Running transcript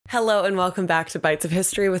Hello and welcome back to Bites of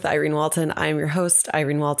History with Irene Walton. I'm your host,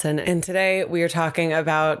 Irene Walton, and today we are talking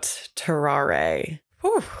about Tarrare.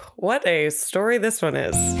 Whew, what a story this one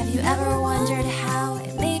is. Have you ever wondered how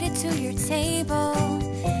it made it to your table?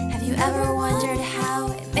 Have you ever wondered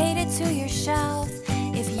how it made it to your shelf?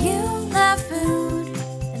 If you love food,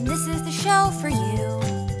 then this is the show for you.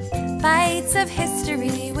 Bites of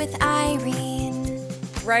History with Irene.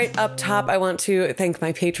 Right up top, I want to thank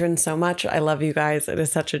my patrons so much. I love you guys. It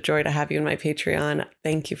is such a joy to have you in my Patreon.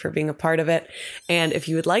 Thank you for being a part of it. And if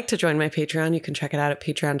you would like to join my Patreon, you can check it out at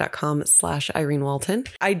patreon.com/Irene Walton.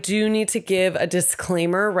 I do need to give a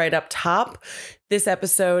disclaimer right up top. This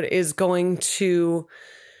episode is going to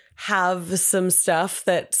have some stuff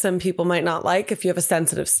that some people might not like. If you have a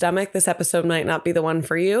sensitive stomach, this episode might not be the one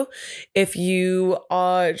for you. If you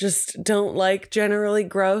just don't like generally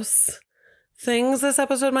gross things, this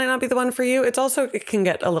episode might not be the one for you. It can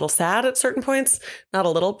get a little sad at certain points. Not a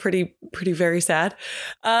little, pretty very sad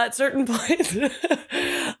at certain points.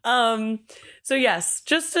 So yes,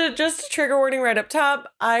 just a trigger warning right up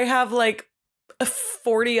top. I have like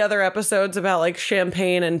 40 other episodes about like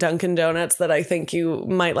champagne and Dunkin' Donuts that I think you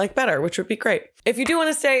might like better, which would be great. If you do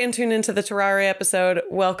want to stay and tune into the Tarrare episode,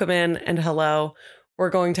 welcome in and hello. We're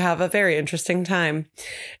going to have a very interesting time.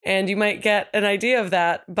 And you might get an idea of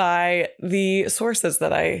that by the sources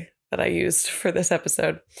that I used for this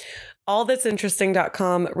episode.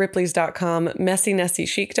 allthat'sinteresting.com, ripley's.com,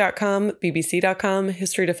 messynessychic.com, bbc.com,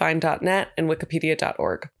 historydefined.net, and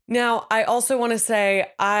wikipedia.org. Now, I also want to say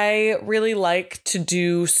I really like to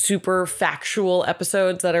do super factual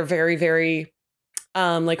episodes that are very, very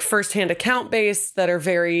like firsthand account based, that are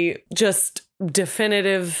very just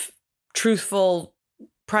definitive, truthful,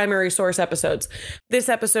 primary source episodes. This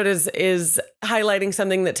episode is highlighting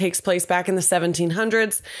something that takes place back in the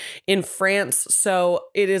 1700s in France. So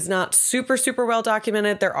it is not super well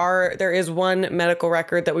documented. There is one medical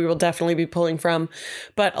record that we will definitely be pulling from,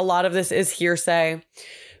 but a lot of this is hearsay.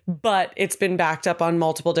 But it's been backed up on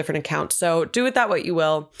multiple different accounts. So do with that what you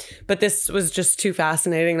will. But this was just too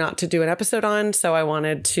fascinating not to do an episode on. So I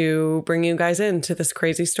wanted to bring you guys into this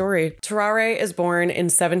crazy story. Tarrare is born in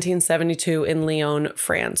 1772 in Lyon,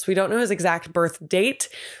 France. We don't know his exact birth date,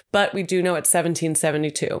 but we do know it's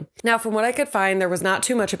 1772. Now, from what I could find, there was not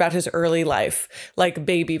too much about his early life, like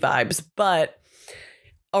baby vibes, but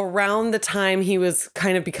around the time he was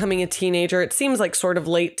kind of becoming a teenager, it seems like sort of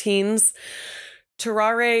late teens,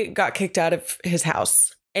 Tarrare got kicked out of his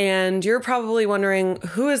house. And you're probably wondering,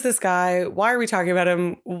 who is this guy? Why are we talking about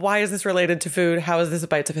him? Why is this related to food? How is this a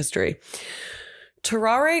Bites of History?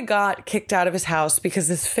 Tarrare got kicked out of his house because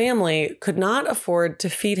his family could not afford to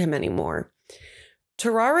feed him anymore.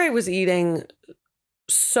 Tarrare was eating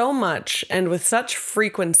so much and with such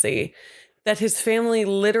frequency that his family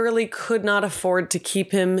literally could not afford to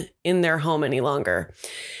keep him in their home any longer.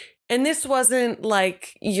 And this wasn't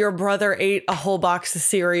like your brother ate a whole box of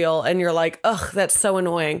cereal and you're like, ugh, that's so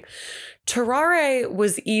annoying. Tarrare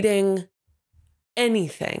was eating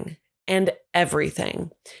anything and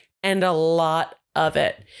everything and a lot of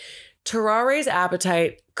it. Tarrare's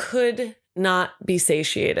appetite could not be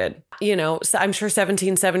satiated. You know, so I'm sure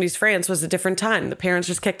 1770s France was a different time. The parents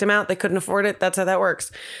just kicked him out. They couldn't afford it. That's how that works.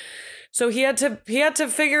 So he had to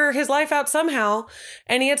figure his life out somehow,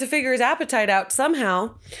 and he had to figure his appetite out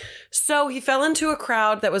somehow. So he fell into a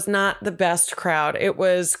crowd that was not the best crowd. It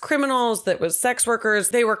was criminals, that was sex workers.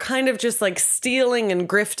 They were kind of just like stealing and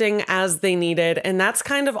grifting as they needed. And that's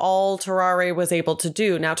kind of all Tarrare was able to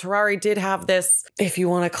do. Now, Tarrare did have this, if you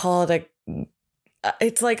want to call it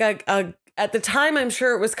it's like a at the time, I'm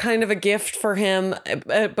sure it was kind of a gift for him,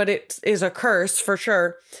 but it is a curse for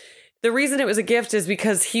sure. The reason it was a gift is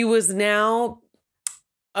because he was now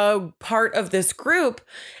a part of this group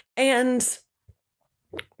and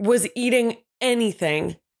was eating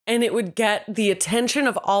anything. And it would get the attention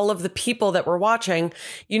of all of the people that were watching,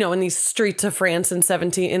 you know, in these streets of France in the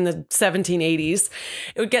 1780s.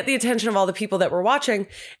 It would get the attention of all the people that were watching,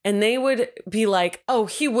 and they would be like, oh,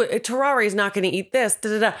 Tarrare is not going to eat this,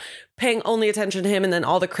 paying only attention to him. And then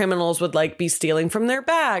all the criminals would like be stealing from their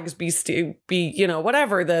bags, be, you know,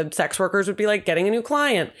 whatever. The sex workers would be like getting a new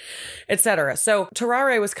client, etc. So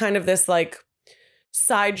Tarrare was kind of this like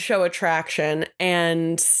sideshow attraction,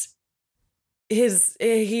 and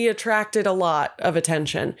he attracted a lot of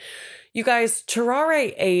attention. You guys,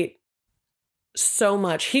 Tarrare ate so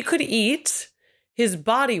much. He could eat his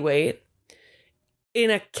body weight in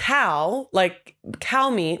a cow, like cow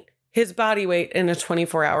meat, his body weight in a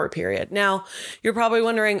 24-hour period. Now, you're probably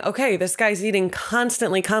wondering, okay, this guy's eating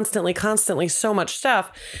constantly so much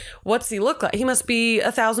stuff. What's he look like? He must be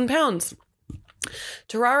 1,000 pounds.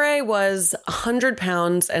 Tarrare was 100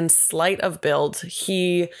 pounds and slight of build.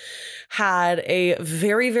 He had a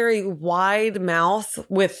very, very wide mouth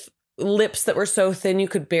with lips that were so thin you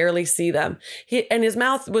could barely see them. And his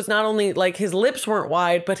mouth was not only like his lips weren't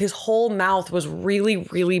wide, but his whole mouth was really,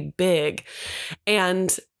 really big.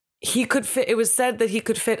 And he could fit, it was said that he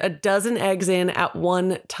could fit a dozen eggs in at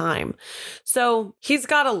one time. So he's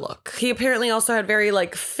got a look. He apparently also had very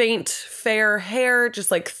like faint, fair hair,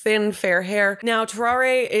 just like thin, fair hair. Now,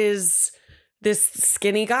 Tarrare is this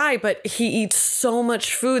skinny guy, but he eats so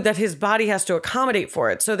much food that his body has to accommodate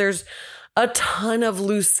for it. So there's a ton of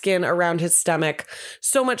loose skin around his stomach.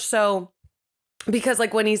 So much so because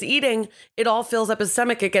like when he's eating, it all fills up his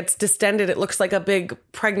stomach. It gets distended. It looks like a big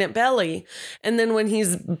pregnant belly. And then when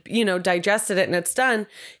he's, you know, digested it and it's done,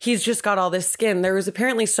 he's just got all this skin. There was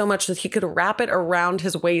apparently so much that he could wrap it around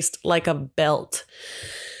his waist like a belt.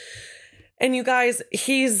 And you guys,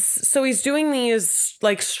 he's doing these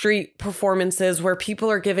like street performances where people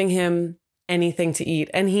are giving him anything to eat.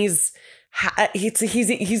 And he's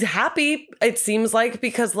happy, it seems like,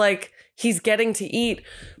 because like he's getting to eat,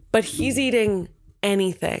 but he's eating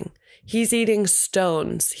anything. He's eating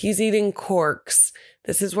stones. He's eating corks.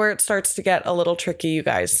 This is where it starts to get a little tricky, you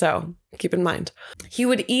guys. So keep in mind. He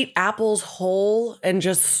would eat apples whole and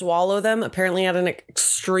just swallow them. Apparently had an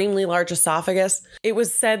extremely large esophagus. It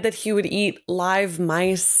was said that he would eat live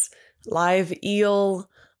mice, live eel,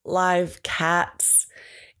 live cats.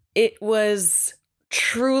 It was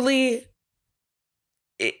truly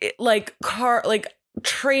like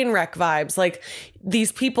train wreck vibes. Like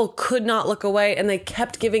these people could not look away and they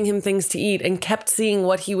kept giving him things to eat and kept seeing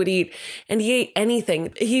what he would eat. And he ate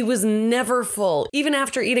anything. He was never full. Even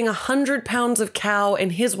after eating 100 pounds of cow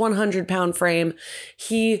in his 100-pound frame,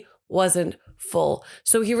 he wasn't full.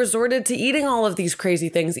 So he resorted to eating all of these crazy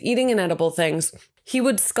things, eating inedible things. He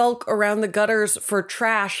would skulk around the gutters for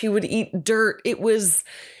trash. He would eat dirt.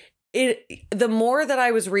 The more that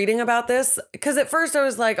I was reading about this, because at first I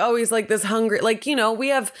was like, oh, he's like this hungry, like, you know, we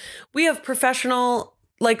have professional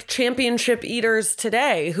like championship eaters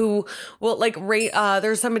today who will like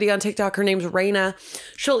there's somebody on TikTok, her name's Laina.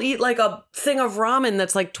 She'll eat like a thing of ramen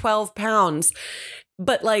that's like 12 pounds,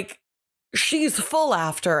 but like she's full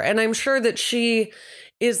after. And I'm sure that she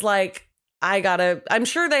is like, I'm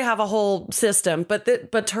sure they have a whole system, but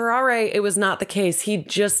Tarrare, it was not the case. He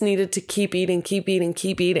just needed to keep eating, keep eating,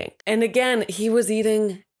 keep eating. And again, he was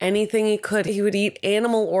eating anything he could. He would eat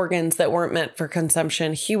animal organs that weren't meant for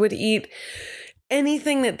consumption. He would eat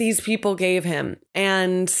anything that these people gave him.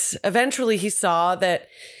 And eventually he saw that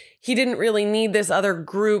he didn't really need this other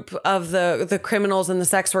group of the criminals and the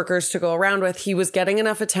sex workers to go around with. He was getting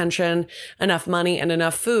enough attention, enough money, and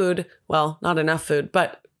enough food. Well, not enough food,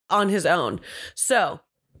 but on his own. So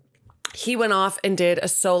he went off and did a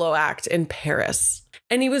solo act in Paris.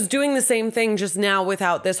 And he was doing the same thing, just now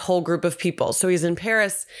without this whole group of people. So he's in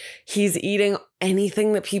Paris, he's eating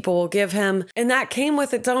anything that people will give him. And that came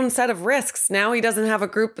with its own set of risks. Now he doesn't have a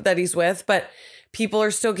group that he's with, but people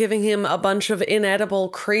are still giving him a bunch of inedible,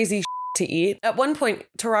 crazy to eat. At one point,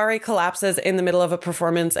 Tarrare collapses in the middle of a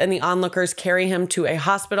performance and the onlookers carry him to a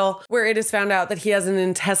hospital where it is found out that he has an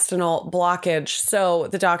intestinal blockage. So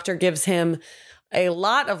the doctor gives him a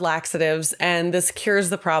lot of laxatives and this cures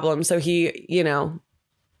the problem. So he, you know,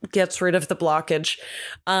 gets rid of the blockage.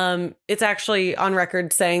 It's actually on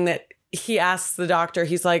record saying that he asks the doctor,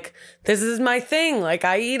 he's like, this is my thing. Like,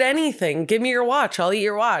 I eat anything. Give me your watch. I'll eat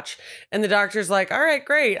your watch. And the doctor's like, all right,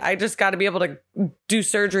 great. I just got to be able to do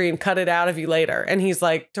surgery and cut it out of you later. And he's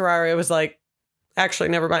like, Tarrare was like, actually,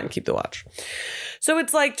 never mind. Keep the watch. So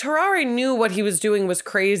it's like Tarrare knew what he was doing was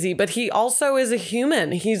crazy, but he also is a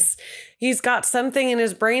human. He's got something in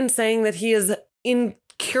his brain saying that he is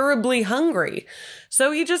incurably hungry.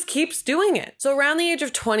 So he just keeps doing it. So around the age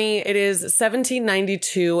of 20, it is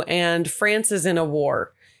 1792 and France is in a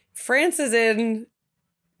war. France is in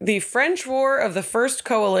the French War of the First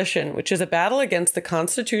Coalition, which is a battle against the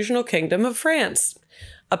constitutional kingdom of France.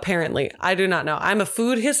 Apparently, I do not know. I'm a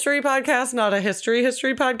food history podcast, not a history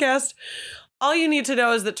podcast. All you need to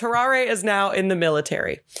know is that Tarrare is now in the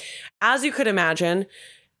military. As you could imagine,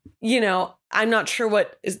 you know, I'm not sure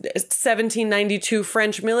what 1792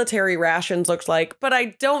 French military rations looked like, but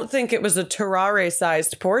I don't think it was a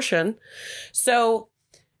Tarrare-sized portion. So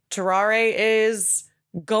Tarrare is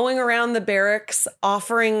going around the barracks,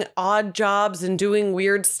 offering odd jobs and doing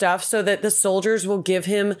weird stuff so that the soldiers will give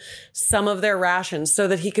him some of their rations so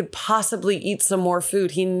that he could possibly eat some more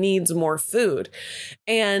food. He needs more food.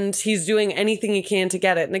 And he's doing anything he can to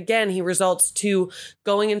get it. And again, he results to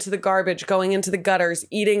going into the garbage, going into the gutters,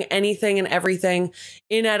 eating anything and everything,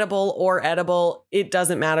 inedible or edible. It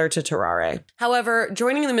doesn't matter to Tarrare. However,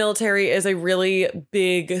 joining the military is a really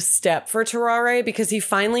big step for Tarrare because he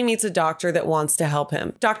finally meets a doctor that wants to help him.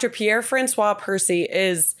 Dr. Pierre-Francois Percy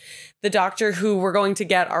is the doctor who we're going to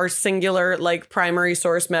get our singular, primary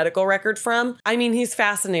source medical record from. I mean, he's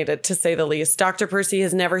fascinated, to say the least. Dr. Percy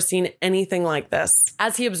has never seen anything like this.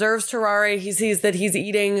 As he observes Tarrare, he sees that he's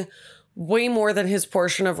eating way more than his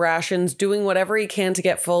portion of rations, doing whatever he can to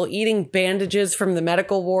get full, eating bandages from the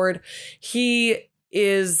medical ward. He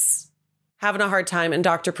is having a hard time, and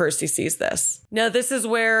Dr. Percy sees this. Now, this is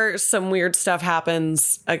where some weird stuff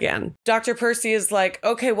happens again. Dr. Percy is like,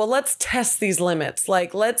 okay, well, let's test these limits.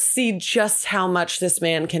 Let's see just how much this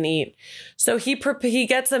man can eat. So he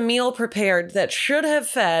gets a meal prepared that should have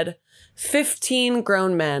fed 15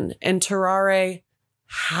 grown men, and Tarrare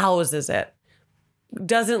houses it.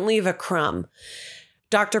 Doesn't leave a crumb.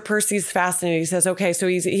 Dr. Percy's fascinated. He says, okay, so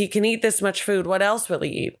he can eat this much food. What else will he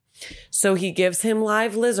eat? So he gives him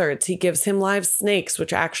live lizards. He gives him live snakes,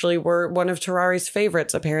 which actually were one of Tarrare's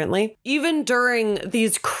favorites, apparently. Even during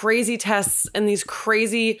these crazy tests and these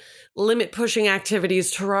crazy limit-pushing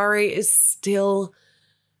activities, Tarrare is still...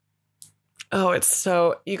 Oh, it's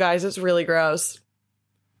so... You guys, it's really gross.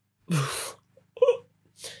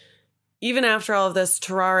 Even after all of this,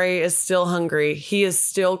 Tarrare is still hungry. He is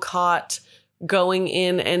still caught going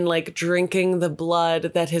in and drinking the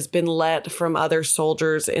blood that has been let from other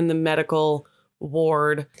soldiers in the medical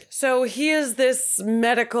ward. So he is this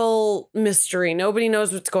medical mystery. Nobody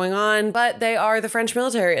knows what's going on, but they are the French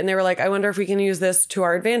military. And they were like, I wonder if we can use this to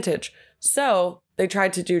our advantage. So they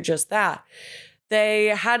tried to do just that. They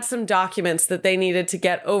had some documents that they needed to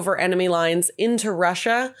get over enemy lines into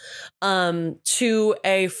Russia to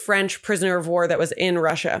a French prisoner of war that was in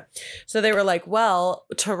Russia. So they were like, well,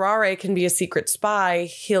 Tarrare can be a secret spy.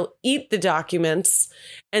 He'll eat the documents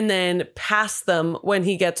and then pass them when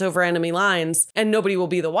he gets over enemy lines. And nobody will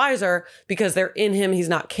be the wiser because they're in him. He's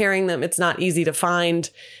not carrying them. It's not easy to find,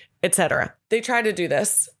 etc. They try to do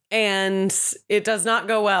this and it does not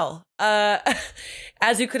go well.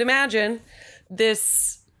 As you could imagine,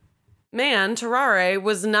 this man, Tarrare,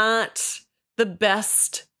 was not the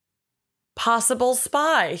best possible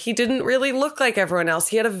spy. He didn't really look like everyone else.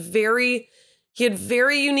 He had very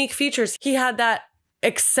unique features. He had that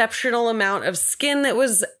exceptional amount of skin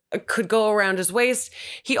that could go around his waist.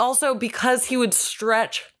 He also, because he would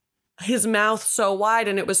stretch his mouth so wide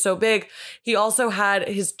and it was so big, he also had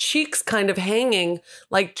his cheeks kind of hanging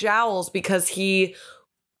like jowls because he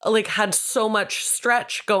had so much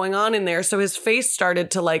stretch going on in there. So his face started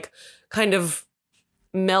to kind of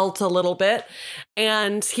melt a little bit.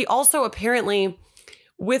 And he also apparently,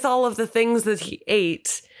 with all of the things that he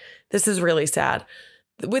ate, this is really sad.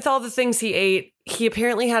 With all the things he ate, he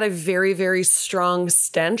apparently had a very, very strong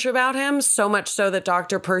stench about him. So much so that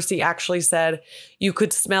Dr. Percy actually said you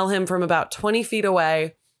could smell him from about 20 feet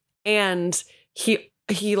away. And he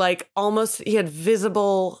had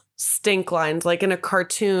visible stink lines, like in a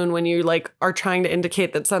cartoon when you are trying to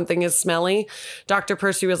indicate that something is smelly. Dr.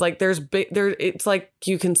 Percy was like, it's like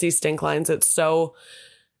you can see stink lines. It's so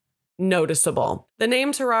noticeable. The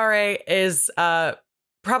name Tarrare is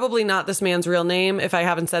probably not this man's real name, if I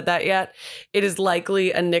haven't said that yet. It is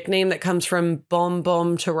likely a nickname that comes from Bom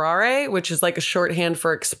Bom Tarrare, which is a shorthand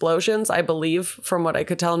for explosions, I believe, from what I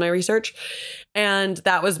could tell in my research. And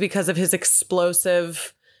that was because of his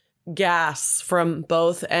explosive gas from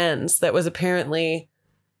both ends that was apparently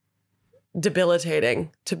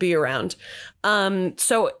debilitating to be around.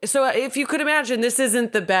 So if you could imagine, this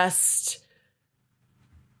isn't the best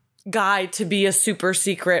guy to be a super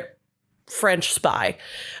secret French spy.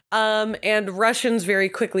 And Russians very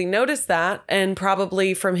quickly noticed that, and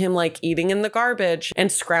probably from him eating in the garbage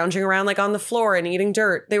and scrounging around on the floor and eating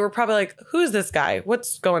dirt, they were probably like, who's this guy?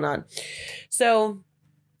 What's going on? So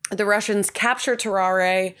the Russians capture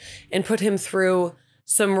Tarrare and put him through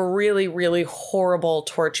some really, really horrible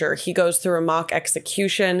torture. He goes through a mock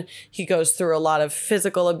execution. He goes through a lot of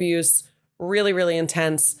physical abuse, really, really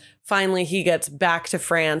intense. Finally, he gets back to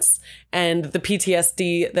France, and the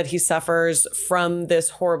PTSD that he suffers from this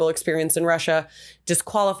horrible experience in Russia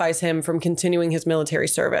disqualifies him from continuing his military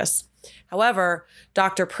service. However,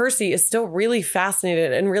 Dr. Percy is still really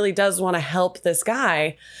fascinated and really does want to help this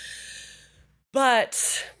guy,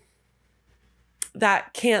 but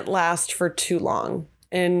that can't last for too long.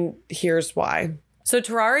 And here's why. So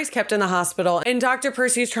Tarrare's kept in the hospital, and Dr.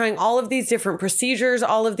 Percy is trying all of these different procedures,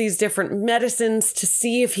 all of these different medicines to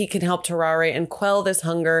see if he can help Tarrare and quell this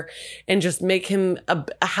hunger and just make him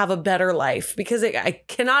have a better life, because I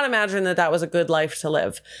cannot imagine that that was a good life to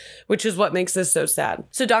live, which is what makes this so sad.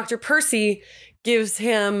 So Dr. Percy gives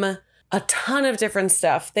him a ton of different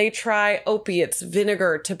stuff. They try opiates,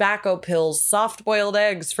 vinegar, tobacco pills, soft-boiled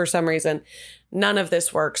eggs for some reason. None of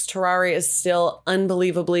this works. Tarrare is still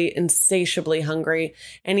unbelievably, insatiably hungry,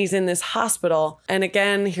 and he's in this hospital. And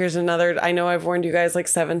again, here's another, I know I've warned you guys like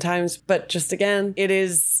 7 times, but just again, it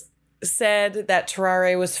is said that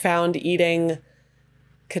Tarrare was found eating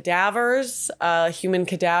cadavers, human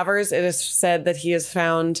cadavers. It is said that he is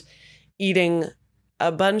found eating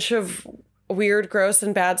a bunch of weird, gross,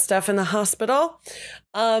 and bad stuff in the hospital.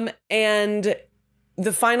 And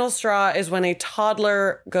the final straw is when a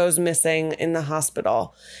toddler goes missing in the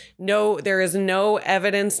hospital. No, there is no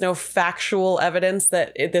evidence, no factual evidence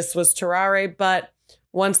that this was Tarrare, but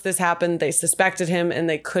once this happened, they suspected him and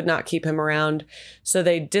they could not keep him around. So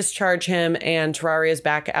they discharge him, and Tarrare is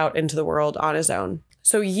back out into the world on his own.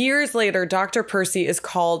 So years later, Dr. Percy is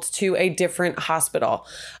called to a different hospital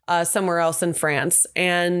somewhere else in France.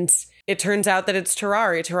 And it turns out that it's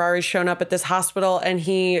Tarrare. Tarrare's shown up at this hospital, and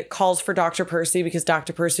he calls for Dr. Percy because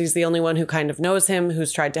Dr. Percy's the only one who kind of knows him,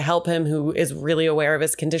 who's tried to help him, who is really aware of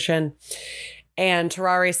his condition. And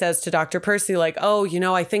Tarrare says to Dr. Percy, like, oh, you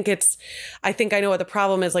know, I think I know what the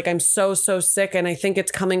problem is. Like, I'm so sick. And I think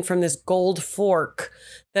it's coming from this gold fork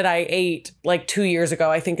that I ate like 2 years ago.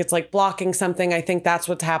 I think it's like blocking something. I think that's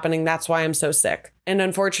what's happening. That's why I'm so sick. And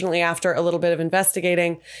unfortunately, after a little bit of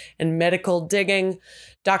investigating and medical digging,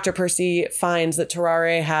 Dr. Percy finds that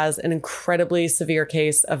Tarrare has an incredibly severe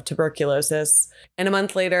case of tuberculosis. And a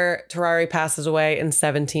month later, Tarrare passes away in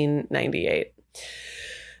 1798.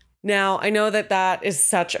 Now, I know that that is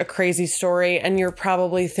such a crazy story, and you're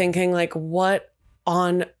probably thinking, like, what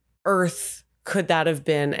on earth could that have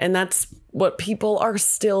been? And that's what people are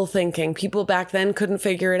still thinking. People back then couldn't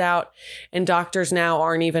figure it out, and doctors now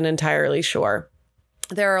aren't even entirely sure.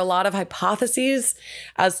 There are a lot of hypotheses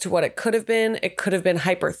as to what it could have been. It could have been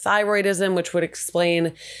hyperthyroidism, which would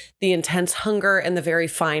explain the intense hunger and the very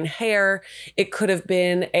fine hair. It could have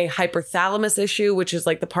been a hypothalamus issue, which is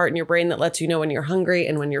like the part in your brain that lets you know when you're hungry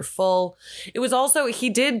and when you're full. It was also, he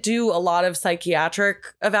did do a lot of psychiatric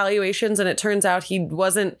evaluations, and it turns out he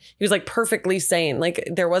was like perfectly sane. Like,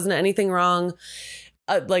 there wasn't anything wrong.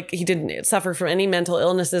 Like, he didn't suffer from any mental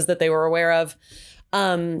illnesses that they were aware of.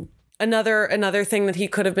 Another thing that he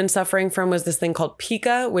could have been suffering from was this thing called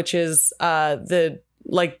pica, which is the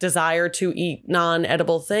like desire to eat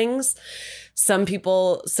non-edible things. Some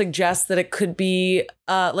people suggest that it could be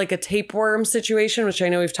like a tapeworm situation, which I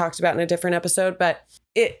know we've talked about in a different episode, but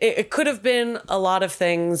it could have been a lot of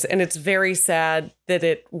things. And it's very sad that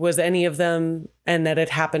it was any of them and that it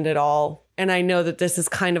happened at all. And I know that this is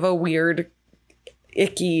kind of a weird,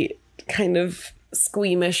 icky, kind of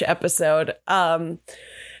squeamish episode.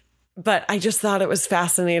 But I just thought it was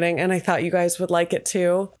fascinating, and I thought you guys would like it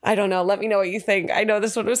too. I don't know. Let me know what you think. I know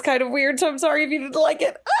this one was kind of weird, so I'm sorry if you didn't like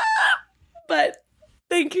it. But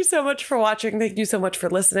thank you so much for watching. Thank you so much for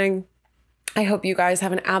listening. I hope you guys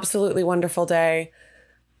have an absolutely wonderful day.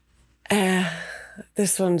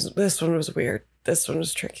 This one was weird. This one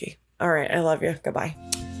was tricky. All right. I love you. Goodbye.